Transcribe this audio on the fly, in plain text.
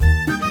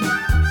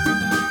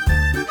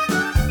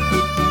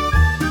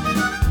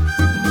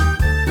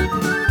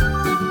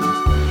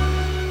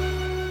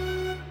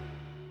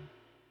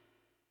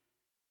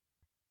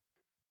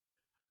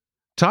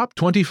Top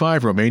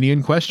 25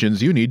 Romanian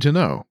questions you need to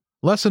know.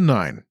 Lesson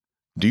 9.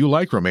 Do you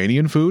like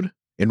Romanian food?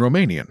 In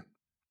Romanian.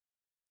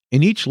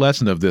 In each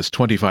lesson of this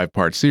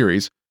 25-part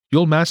series,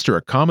 you'll master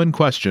a common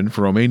question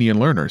for Romanian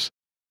learners,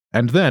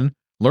 and then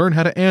learn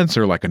how to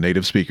answer like a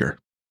native speaker.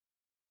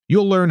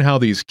 You'll learn how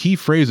these key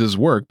phrases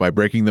work by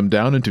breaking them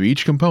down into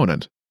each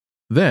component.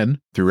 Then,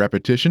 through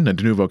repetition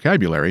and new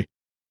vocabulary,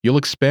 you'll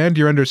expand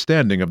your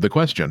understanding of the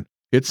question,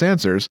 its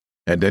answers,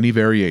 and any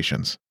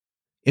variations.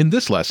 In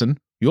this lesson,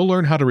 you'll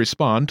learn how to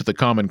respond to the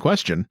common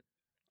question,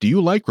 do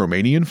you like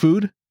Romanian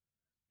food?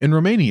 In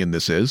Romanian,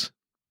 this is,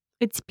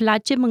 Îți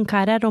place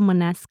mâncarea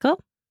românească?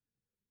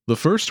 the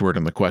first word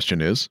in the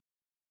question is,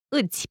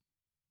 Îți,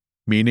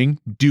 meaning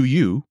do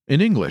you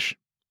in English.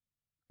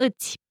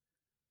 îți,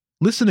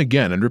 Listen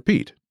again and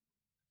repeat.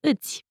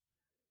 îți.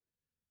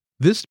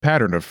 This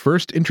pattern of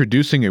first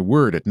introducing a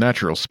word at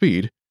natural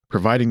speed,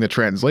 providing the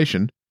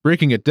translation,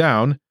 breaking it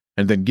down,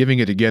 and then giving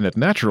it again at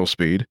natural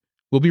speed,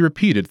 will be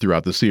repeated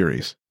throughout the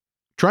series.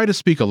 Try to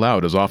speak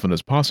aloud as often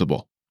as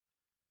possible.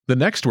 The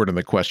next word in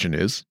the question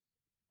is,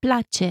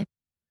 Place,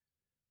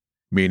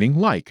 meaning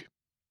like.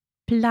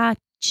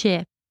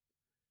 place,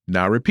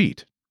 Now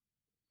repeat.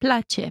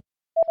 place.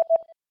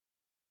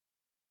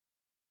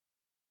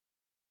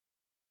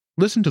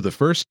 Listen to the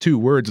first two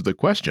words of the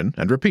question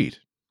and repeat.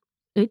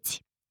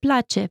 Îți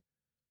place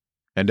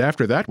And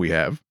after that we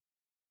have,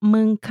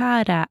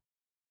 mâncarea,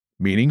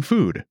 meaning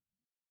food.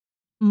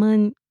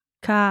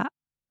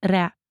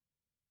 mâncarea,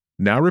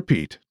 Now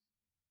repeat.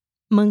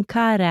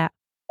 mâncarea.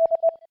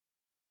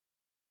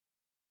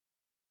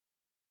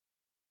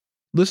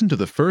 Listen to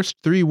the first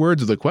three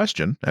words of the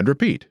question and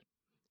repeat.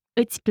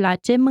 Îți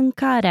place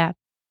mâncarea.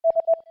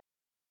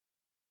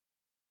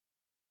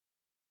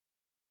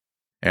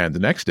 And the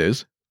next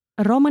is,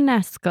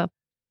 Românească,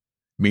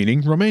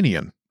 meaning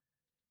Romanian.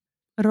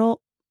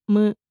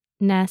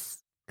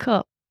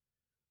 românească,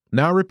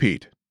 Now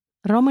repeat.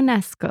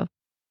 românească.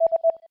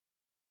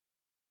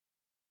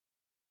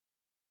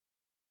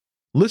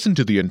 Listen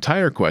to the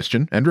entire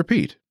question and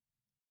repeat.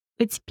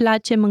 Îți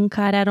place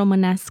mâncarea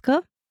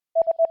românească?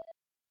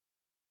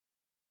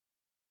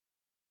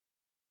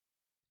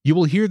 You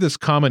will hear this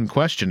common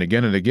question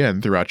again and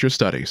again throughout your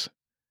studies.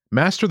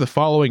 Master the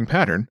following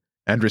pattern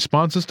and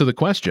responses to the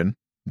question,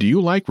 do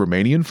you like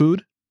Romanian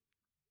food?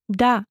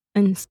 Da,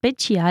 în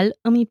special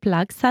îmi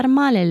plac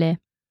sarmalele.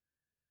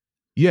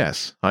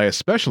 Yes, I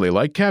especially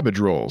like cabbage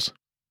rolls.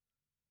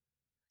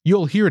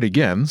 You'll hear it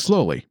again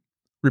slowly.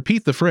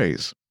 Repeat the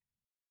phrase.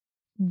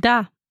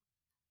 Da,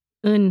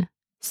 în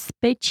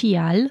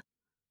special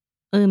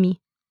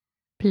îmi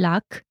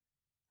plac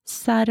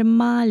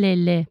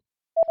sarmalele.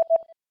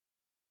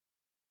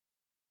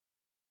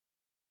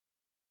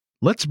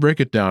 Let's break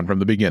it down from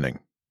the beginning.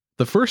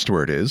 The first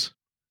word is,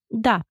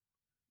 Da,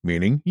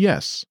 meaning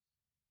yes.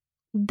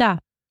 da,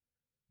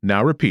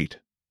 Now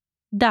repeat.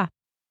 da.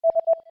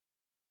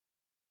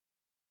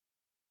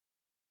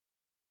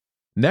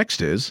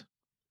 Next is,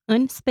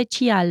 În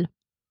special,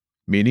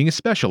 meaning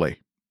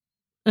especially.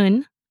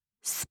 în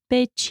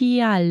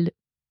special,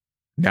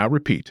 Now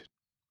repeat.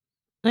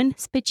 în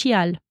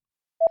special.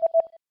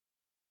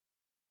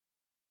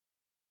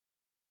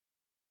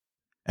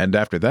 And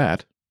after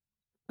that,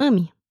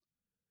 Îmi,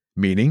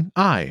 meaning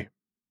I.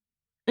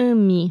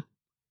 îmi,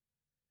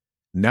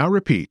 Now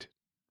repeat.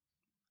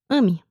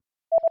 îmi.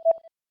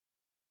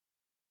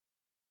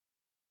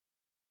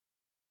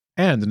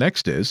 And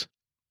next is,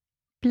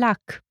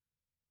 Plac,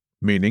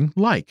 meaning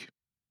like.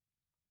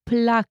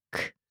 plac,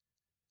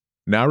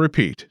 Now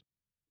repeat.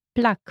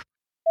 plac.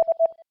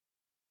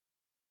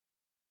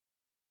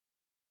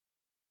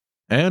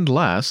 And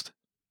last,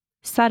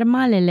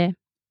 Sarmalele,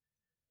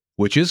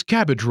 which is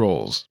cabbage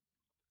rolls.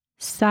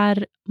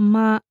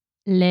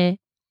 sarmalele,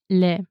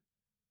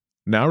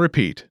 Now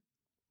repeat.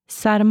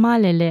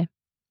 sarmalele.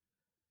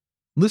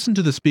 Listen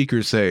to the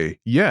speaker say,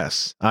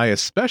 yes, I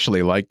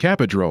especially like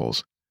cabbage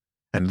rolls.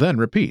 And then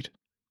repeat.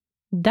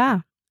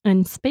 Da,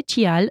 în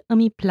special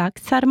îmi plac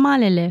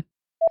sarmalele.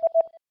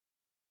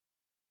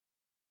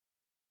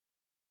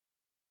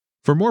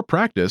 For more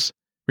practice,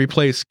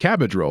 replace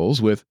cabbage rolls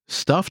with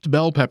stuffed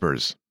bell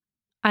peppers.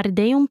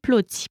 Ardei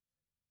umpluți,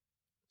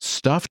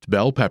 Stuffed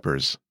bell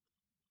peppers.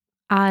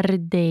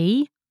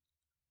 ardei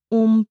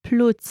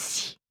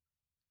umpluți,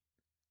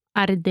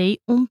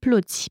 ardei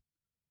umpluți.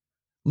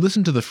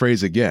 Listen to the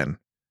phrase again,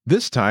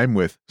 this time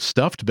with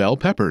stuffed bell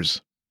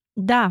peppers.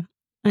 Da,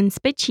 în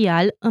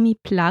special îmi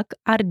plac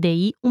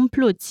ardei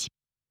umpluți.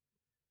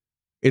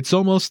 It's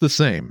almost the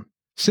same.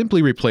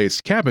 Simply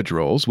replace cabbage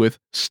rolls with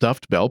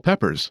stuffed bell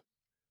peppers.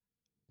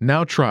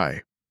 Now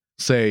try.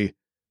 Say,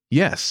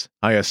 yes,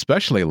 I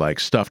especially like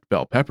stuffed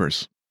bell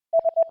peppers.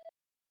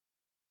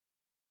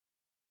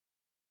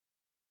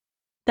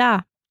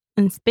 Da,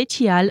 în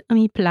special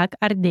îmi plac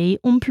ardei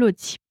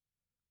umpluți.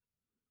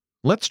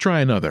 Let's try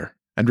another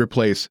and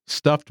replace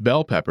stuffed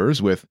bell peppers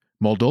with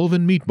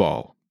Moldovan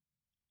meatball.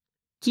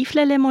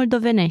 Chiflele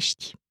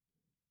moldovenești.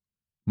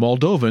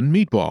 Moldovan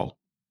meatball.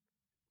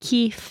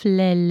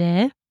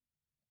 Chiflele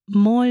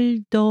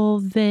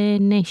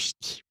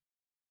moldovenești.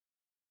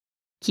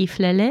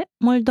 chiflele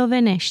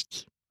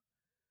moldovenești.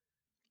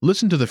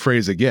 Listen to the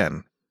phrase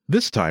again,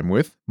 this time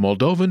with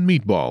Moldovan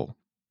meatball.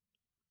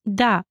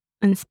 Da,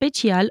 în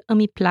special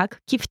îmi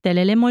plac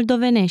chiftelele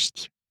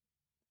moldovenești.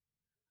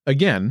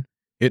 Again,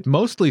 it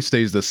mostly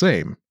stays the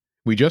same.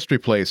 We just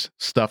replace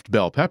stuffed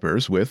bell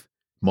peppers with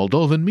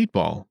Moldovan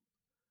meatball.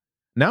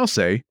 Now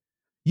say,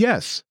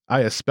 yes, I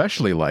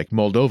especially like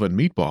Moldovan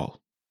meatball.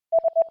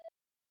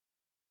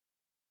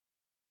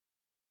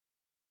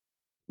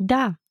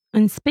 Da,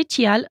 în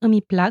special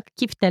îmi plac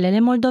chiftelele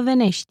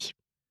moldovenești.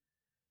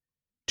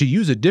 To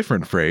use a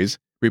different phrase,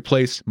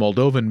 replace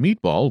Moldovan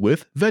meatball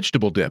with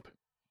vegetable dip.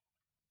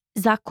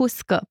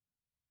 Zacuscă,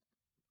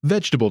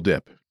 Vegetable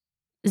dip.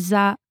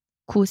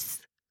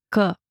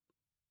 zacuscă,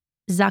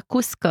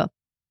 zacuscă.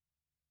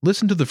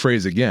 Listen to the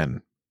phrase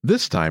again,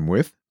 this time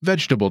with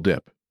vegetable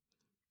dip.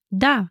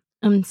 Da,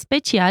 în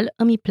special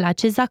îmi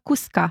place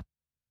zacusca.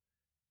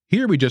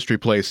 Here we just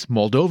replace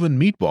Moldovan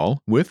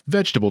meatball with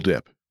vegetable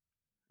dip.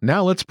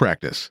 Now let's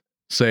practice.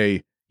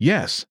 Say,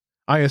 yes,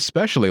 I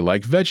especially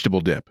like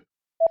vegetable dip.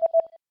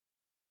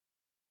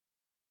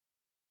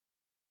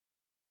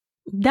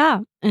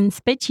 Da, în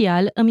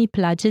special îmi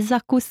place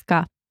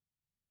zacusca.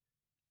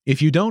 If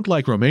you don't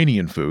like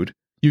Romanian food,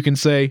 you can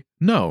say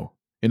no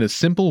in a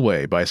simple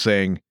way by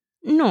saying,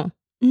 Nu,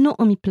 nu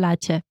îmi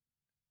place.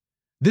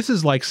 this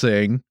is like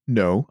saying,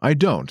 no, I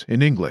don't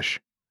in English.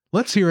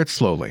 Let's hear it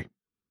slowly.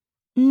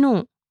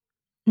 Nu,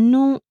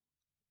 nu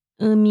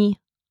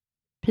îmi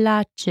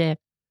place.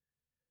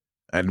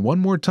 And one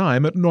more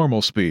time at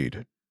normal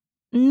speed.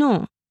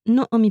 Nu,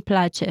 nu îmi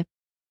place.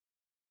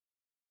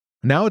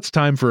 Now it's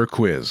time for a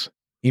quiz.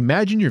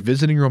 Imagine you're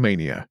visiting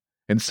Romania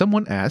and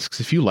someone asks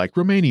if you like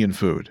Romanian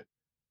food.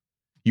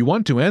 You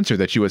want to answer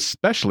that you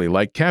especially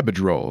like cabbage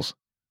rolls.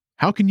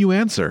 How can you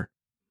answer?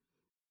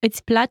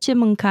 Îți place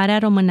mâncarea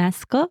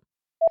românească?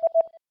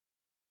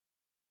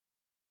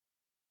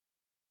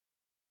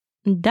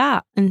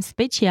 Da, în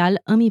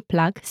special îmi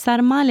plac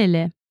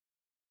sarmalele.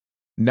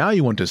 Now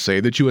you want to say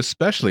that you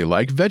especially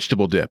like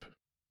vegetable dip.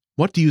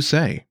 What do you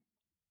say?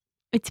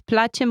 Îți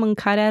place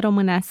mâncarea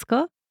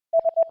românească?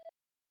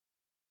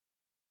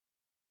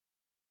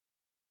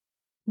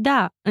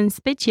 Da, în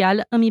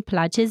special îmi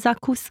place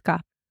zacusca.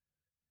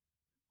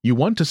 You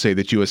want to say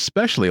that you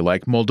especially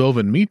like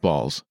Moldovan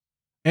meatballs.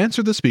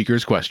 Answer the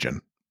speaker's question.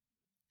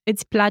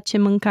 Îți place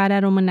mâncarea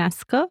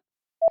românească?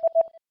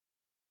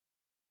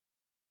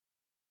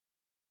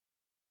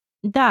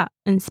 Da,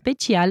 în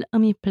special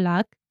îmi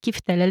plac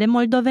chiftelele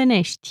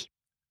moldovenești.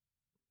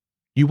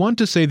 You want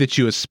to say that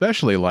you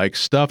especially like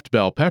stuffed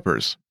bell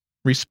peppers.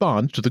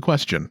 Respond to the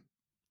question.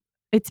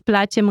 Îți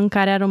place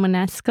mâncarea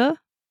românească?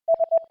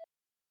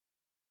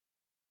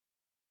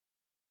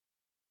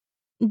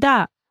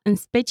 Da, în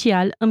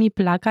special îmi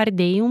plac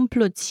ardeii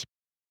umpluți.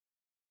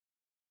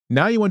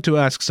 Now you want to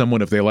ask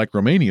someone if they like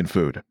Romanian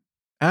food.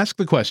 Ask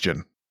the question.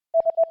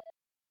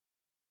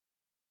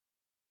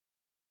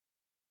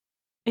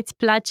 Îți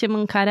place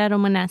mâncarea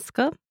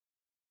românească?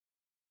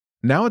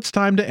 Now it's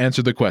time to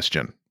answer the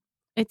question.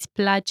 Îți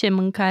place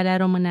mâncarea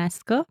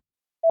românească?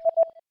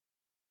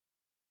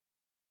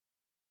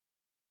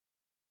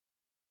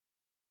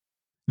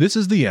 This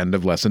is the end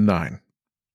of Lesson 9.